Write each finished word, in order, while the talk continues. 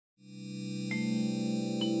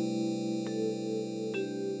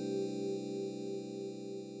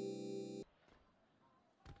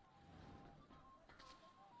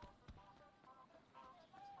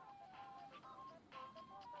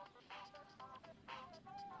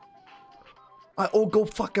I own Go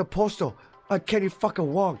fucking Postal. I carry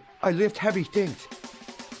fucking Wong. I lift heavy things.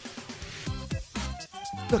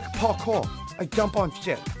 Look, parkour. I jump on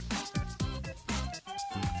shit.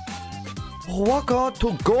 Welcome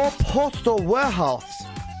to Go Postal Warehouse.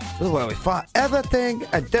 This is where we find everything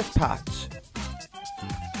and dispatch.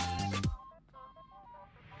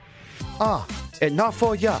 It's not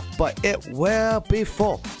for ya, but it will be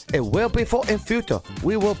for. It will be for in future.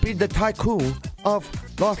 We will be the tycoon of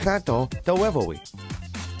Los Santos Delivery.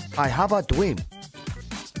 I have a dream.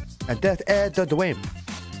 And this is the dream.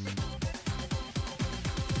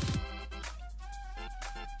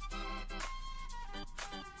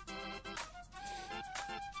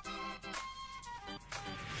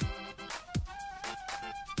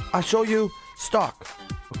 I show you stock.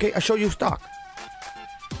 Okay, I show you stock.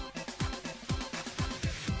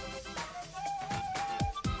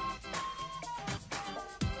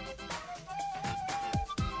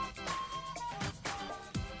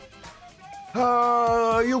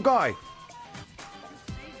 You guy.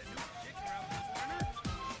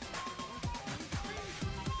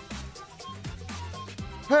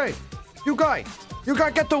 Hey, you guy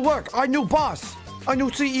get to work. Our new boss, our new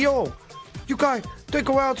CEO. You guys think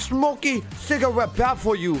around smoky cigarette bad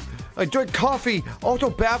for you. I drink coffee, also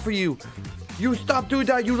bad for you. You stop doing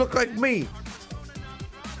that, you look like me.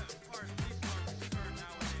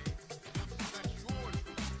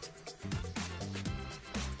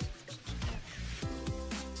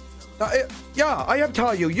 Yeah, I am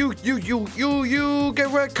telling you, you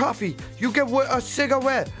get rid of coffee, you get rid of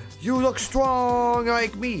cigarette, you look strong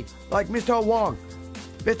like me, like Mr. Wong,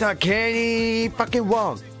 Mr. Kenny fucking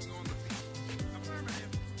Wong.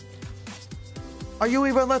 Are you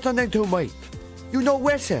even listening to me? You no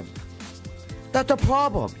listen. That's the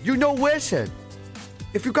problem. You no listen.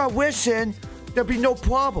 If you got listen, there'd be no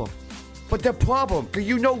problem. But the problem, cause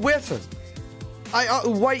you no listen. I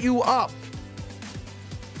write you up.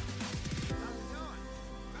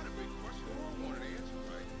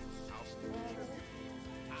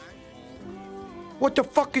 What the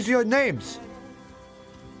fuck is your names?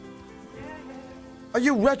 Are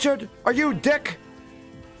you Richard? Are you Dick?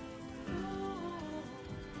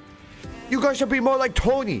 You guys should be more like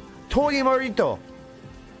Tony. Tony Moretti.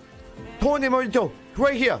 Tony Moretti,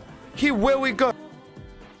 right here. He really good.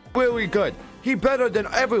 Really good. He better than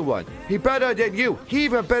everyone. He better than you. He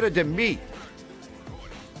even better than me.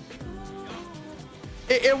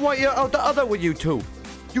 It want you out the other with you two.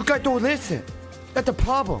 You guys don't listen. That's the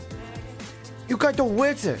problem. You guys don't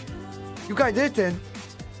listen. You guys listen.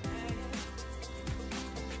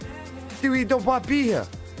 You don't want to be here.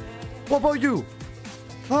 What about you?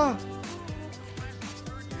 Huh?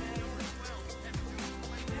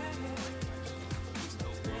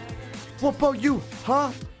 What about you?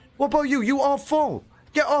 Huh? What about you? You on phone.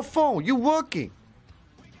 Get off phone. You working.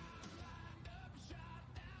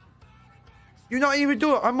 You're not even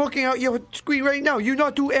doing it. I'm looking at your screen right now. You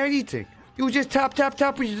not do anything. You just tap, tap,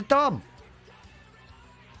 tap with your thumb.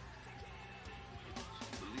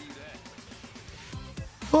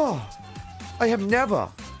 Oh, I have never.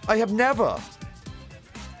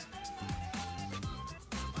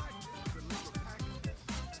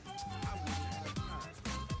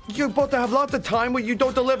 You're supposed to have lots of time when you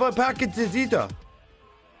don't deliver packages either.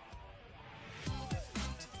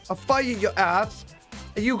 I'll fire your ass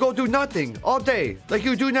and you go do nothing all day like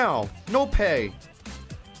you do now. No pay.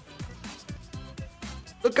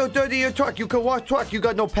 Look how dirty your truck. You can wash truck. You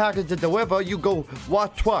got no package to deliver. You go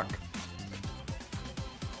wash truck.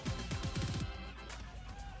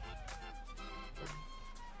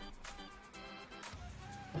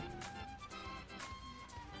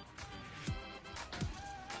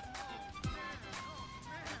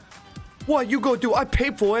 What you gonna do? I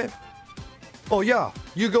paid for it. Oh yeah,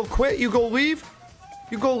 you go quit? You go leave?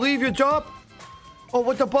 You go leave your job? Oh,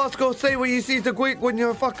 what the boss gonna say when he sees the quick when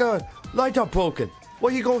your fucking lights are broken?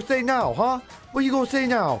 What you gonna say now, huh? What you gonna say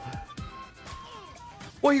now?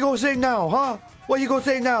 What you gonna say now, huh? What you gonna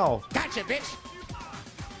say now? Gotcha, bitch.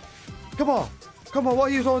 Come on,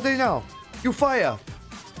 what you gonna say now? You fire.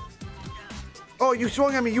 Oh, you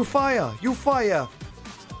swung at me. You fire. You fire.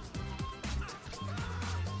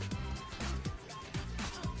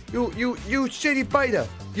 You shitty fighter.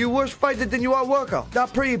 You worse fighter than you are worker.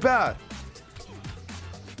 That's pretty bad.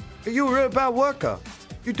 You a real bad worker.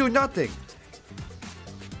 You do nothing.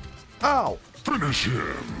 Ow. Finish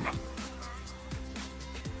him.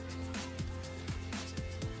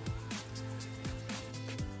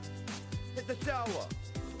 Hit the tower.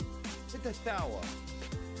 Hit the tower.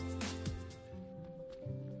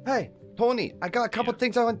 Hey, Tony, I got a couple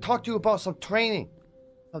things I want to talk to you about. Some training.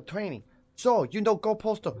 So, you know Go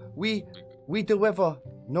Postal. We We deliver,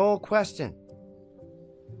 no question.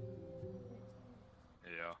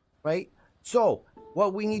 Yeah. Right? So,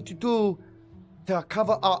 what we need to do to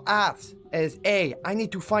cover our ass is A, I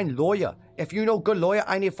need to find lawyer. If you know good lawyer,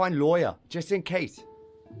 I need to find lawyer, just in case.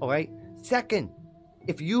 Alright? Second,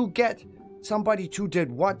 if you get somebody to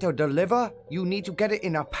want to deliver, you need to get it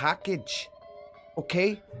in a package.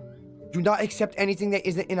 Okay? Do not accept anything that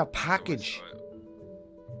isn't in a package.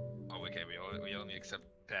 Oh, okay, we only accept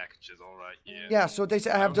packages, alright, yeah. Yeah, so they say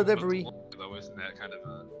I have delivery. Though, isn't that kind of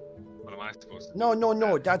what am I supposed to do?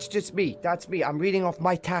 No, that's just me. That's me. I'm reading off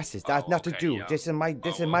my tasks. That has nothing to do. Yeah. This is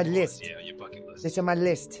my list. Yeah, your bucket list. This is my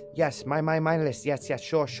list. Yes, my list. Yes,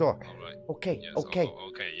 sure. Alright. Okay, Yes, okay.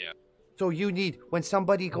 Okay, yeah. So you need, when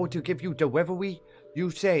somebody go to give you delivery, you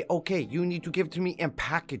say, okay, you need to give it to me in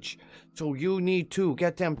package. So you need to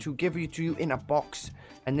get them to give it to you in a box.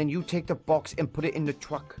 And then you take the box and put it in the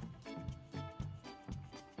truck.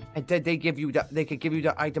 And then they could give you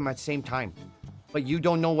the item at the same time. But you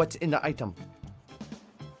don't know what's in the item.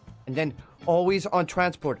 And then always on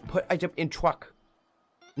transport, put item in truck.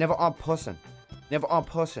 Never on person. Never on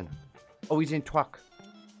person. Always in truck.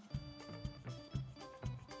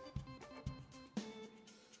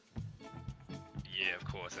 Yeah, of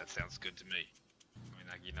course, that sounds good to me. I mean,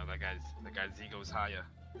 like, you know, that guy's ego's higher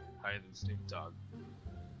than Snoop Dogg.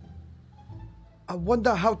 I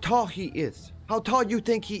wonder how tall he is. How tall you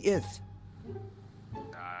think he is?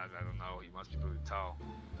 I don't know. He must be pretty tall.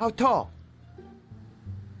 How tall?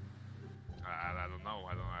 I don't know.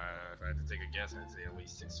 If I had to take a guess, I'd say at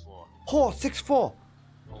least 6'4". Oh, 6'4".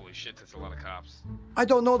 Holy shit, that's a lot of cops. I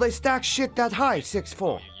don't know they stack shit that high,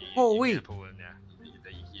 6'4". You we. can't pull in there.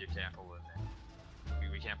 You can't pull in there.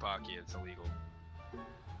 We can't park here. It's illegal.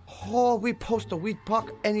 Oh, we postal. We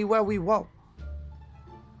park anywhere we want.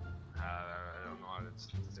 I don't know.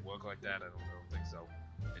 Does it work like that? I don't think so.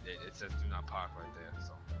 It says do not park right there.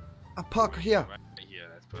 So. I park here. Right here.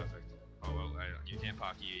 That's perfect. Oh well, you can't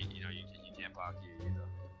park here. You know, you can't park here either.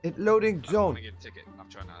 It loading I zone. want to get a ticket. I'm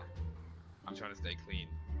trying to stay clean.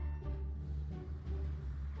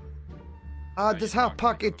 This how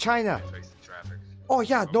park in China. Oh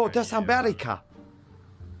yeah, no, that's America.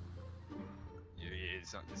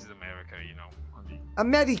 Yeah, this is America, you know. I mean,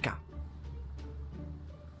 America.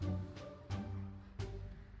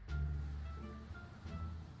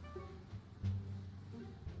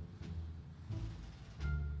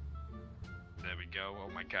 there we go. Oh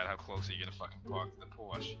my god, how close are you gonna fucking park to the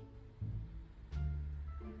Porsche?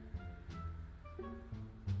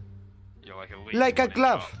 You're like at least Like a 1 inch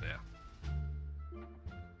glove. off there.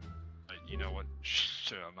 You know what?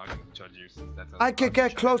 Sure, I'm not gonna judge you since that's. I can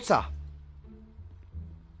get closer.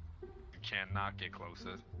 You cannot get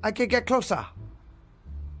closer. I can get closer.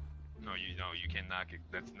 No, you cannot get.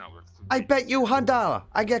 That's no. That's too I big. bet you $100.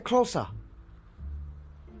 I get closer.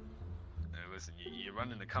 Listen, you're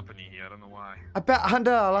running the company here. I don't know why. I bet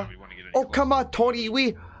 $100. We wanna get any Oh closer. come on, Tony.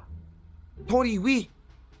 We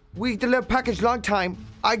deliver package long time.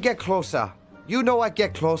 I get closer. You know I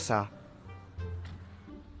get closer.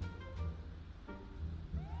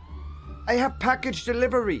 I have package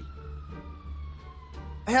delivery.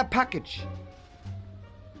 I have package.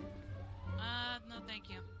 No, thank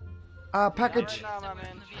you. Package. You can step away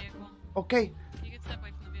from the vehicle. Okay. You can step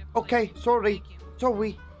away from the vehicle. Okay. please. Sorry. Thank you.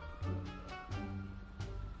 Sorry.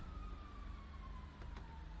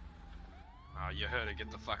 You heard it. Get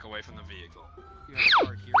the fuck away from the vehicle. You have to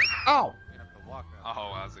park here. Ow. You have to walk out.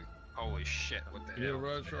 Oh, I was like, holy shit! What the Yeah, hell? right,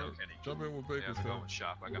 What the hell, Charlie. Kenny? Jump in with Yeah, Baker's how's it going,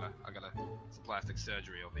 shop? I got some plastic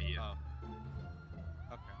surgery over here. Oh.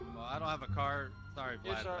 Okay. Well, I don't have a car. Sorry, Vlad.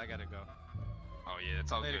 Yes, sir. I gotta go. Oh yeah,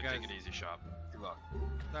 it's all Later, good. guys. Take it easy, shop. Good luck.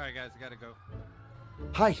 Sorry, guys. I gotta go.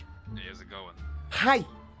 Hi. Hey, how's it going? Hi.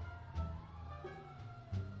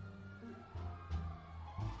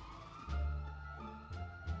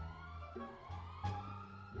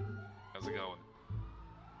 How's it going?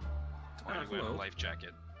 Why are you wearing a hello. life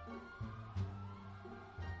jacket?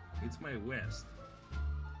 It's my West.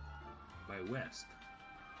 My West.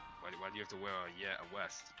 Why do you have to wear a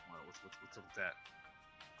vest? What's up with that?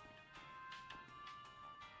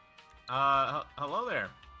 Hello there.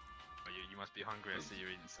 Oh, you must be hungry. I see you're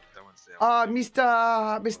eating some dough and sale.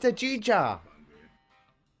 Mr. Gija.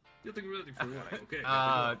 You're ready for what?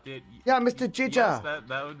 Okay. Yeah, Mr. Gija. Yes,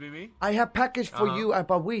 that would be me. I have package for you, I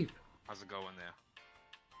believe. How's it going there?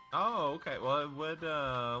 Oh, okay. Well, what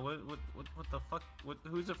the fuck?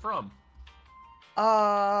 Who's it from?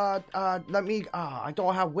 Let me, I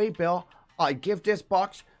don't have weight bill. I give this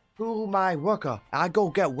box to my worker. I go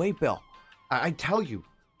get weight bill. I tell you.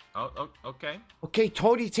 Oh, okay. Okay,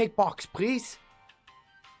 Tony, take box, please.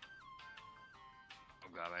 Oh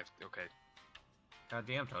god, okay. God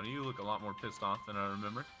damn, Tony, you look a lot more pissed off than I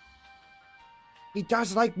remember. He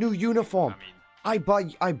does like new uniform. I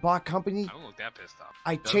mean, I bought company. I don't look that pissed off.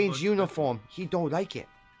 I Does changed look uniform. He don't like it.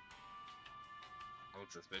 I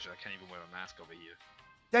look suspicious. I can't even wear a mask over here.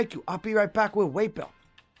 Thank you. I'll be right back with weight bill.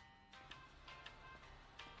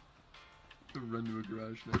 Run to a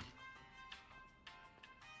garage now.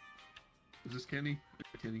 Is this Kenny?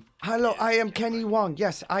 Kenny. Hello, I am Kenny Wong.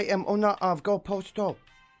 Yes, I am owner of Go Postal.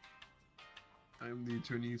 I'm the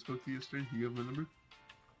attorney you spoke to yesterday. You have my number?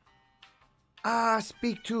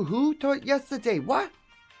 Speak to who? Yesterday. What?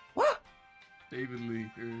 What? David Lee,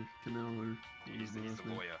 or Canal, or... He's the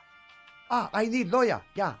lawyer. I need lawyer.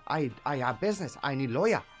 Yeah, I have business. I need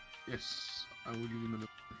lawyer. Yes, I will give you my number.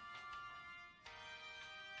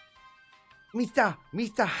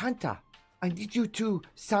 Mr. Hunter, I need you to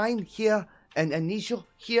sign here, an initial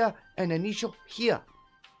here, an initial here.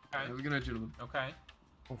 Okay. Have a good night, gentlemen. Okay.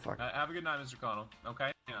 Oh, fuck. Have a good night, Mr. Connell.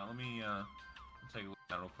 Okay. Yeah, let me take a look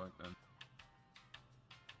at that real quick then.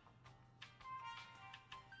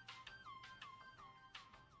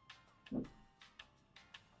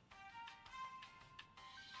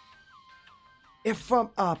 If from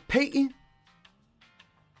Peyton,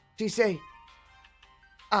 she say,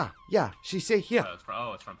 yeah, she say here. It's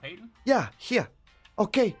from Peyton? Yeah, here.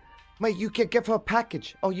 Okay, mate, you can give her a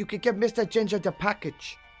package. Oh, you can give Mr. Ginger the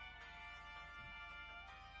package.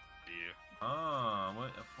 Yeah. Oh,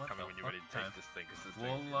 what Tell me the when you're fuck? ready to take this thing. Cause this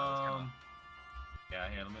Well, thing, kinda... yeah,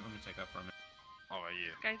 here, let me take that from you. Oh, yeah.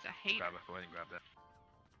 This guy's a hater. Grab it. Go ahead and grab that.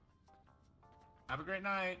 Have a great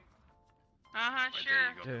night. Uh-huh, Right,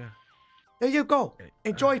 sure. there you go. There you go.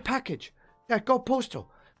 Enjoy package. Yeah, Go Postal.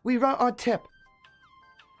 We run on tip.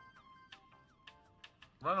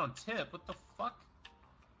 Run on tip? What the fuck?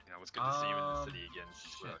 You know, it's good to see you in the city again.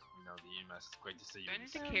 Shit. You know, the EMS. It's great to see you. Do I in the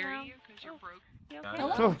need to city. carry you because you're broke?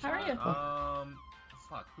 Hello, how are you?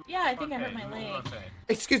 Fuck. Yeah, I think I hurt my what leg. did I say?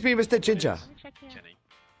 Excuse me, Mr. Ginger. Let me check you. Kenny.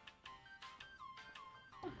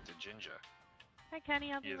 The ginger. Hi,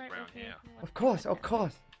 Kenny. I'll He be is right brown with you. hair. Of course, of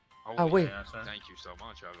course. Oh, wait. Yeah, sir. Thank you so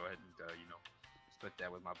much. I'll go ahead and, you know, split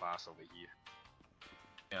that with my boss over here.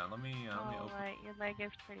 Yeah, let me All open right, your leg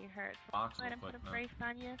is pretty hurt. the box Go ahead real and put quick a now. brace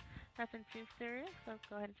on you. Nothing too serious, so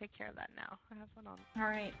go ahead and take care of that now. I have one on. All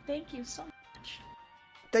right, thank you so much.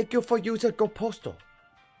 Thank you for using Go Postal.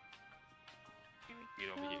 Here Get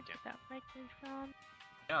we over go. here Put again. that leg brace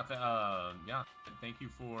on. Yeah, thank you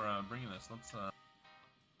for bringing this. Let's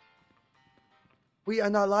We are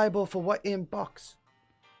not liable for what in box.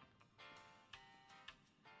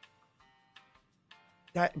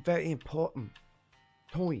 That very important.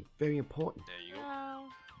 Tony, very important. There you go.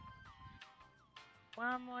 So,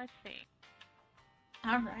 one more thing.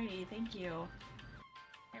 Alrighty, thank you.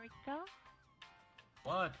 Here we go.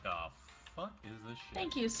 what the fuck is this shit?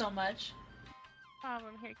 Thank you so much.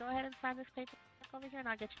 Problem here. Go ahead and sign this paper over here, and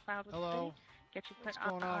I'll get you filed with the Hello. city. Get you put What's on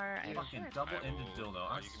going on? our Fucking insurance. double-ended I dildo. will-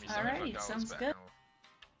 I'm you give me Alright, $75 sounds back. good.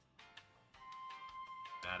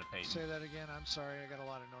 mad at Peyton. Say that again. I'm sorry. I got a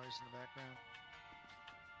lot of noise in the background.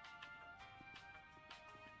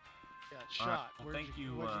 Got shot. Alright, well, What'd thank you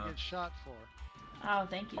you, What'd you get shot for? Oh,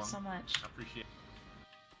 thank you Wong. so much. I appreciate it.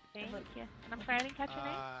 Thank you. And I'm sorry I didn't catch your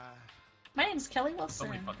name. My name's Kelly So Wilson.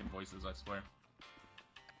 many fucking voices, I swear. And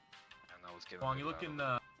I was getting Wong, you looking,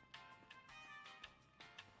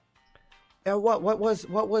 What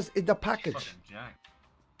was in the package? fucking jack.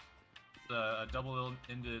 A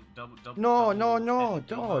double-ended, double... No, double-ended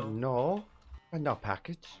dildo. no. No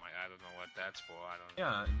package. Oh my, I don't know what that's for. I don't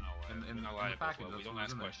Yeah, know. in We're not the liable package, for it. We that's don't what was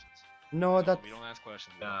ask in there. questions. No, that We don't ask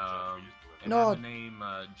questions. We Um, don't It No. has the name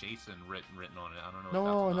Jason written on it. I don't know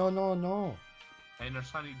what no, that's about. no. Hey, Nurse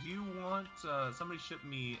Honey, do you want somebody ship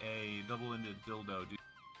me a double-ended dildo?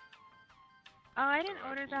 Oh, I didn't Alright,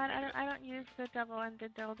 order we'll that. get it. I don't use the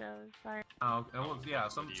double-ended dildos. Sorry. Oh, well, yeah.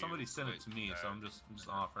 what do you Somebody sent it to me, like, so I'm just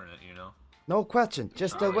offering it. You know. No question.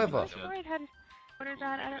 Just Alright, deliver. that's Go ahead and order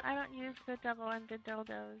that. I don't use the double-ended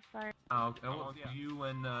dildos. Sorry. Oh, well, you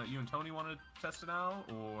and Tony want to test it out,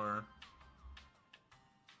 or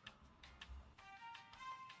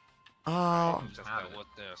Just what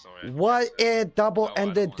there, sorry. What is No, I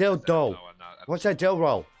double-ended don't want that. dildo? No, I'm not. What's a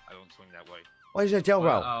dildo? I don't swing that way. What is a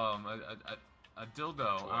dildo? a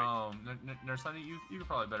dildo. Toy. Nurse Honey, you could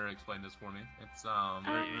probably better explain this for me. It's You have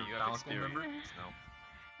phallic member. experience.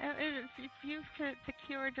 No. It's used to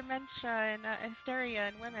cure dementia and hysteria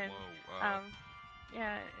in women. Whoa.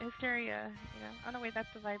 Yeah, hysteria. You know. Oh no, wait, that's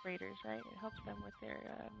the vibrators, right? It helps them with their.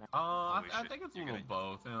 I shit, think it's a you're little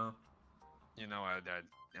gonna- both. Yeah. You know, that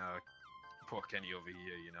poor Kenny over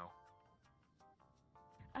here. You know.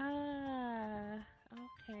 Ah,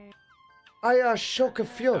 okay. I so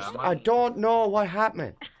confused. I don't know what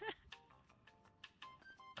happened.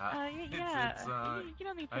 Yeah. You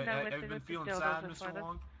don't need to know what I've been the feeling dildos sad, is for Mr. this.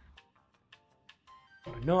 Wong.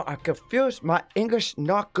 No, I'm confused. My English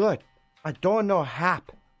not good. I don't know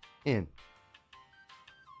hap in.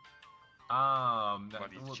 But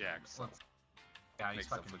he's Jack, so Yeah, he's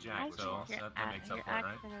makes up fucking for the Jack, English so loss. that makes up Your for it, right?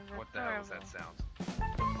 accent is What the hell is that adorable. sound?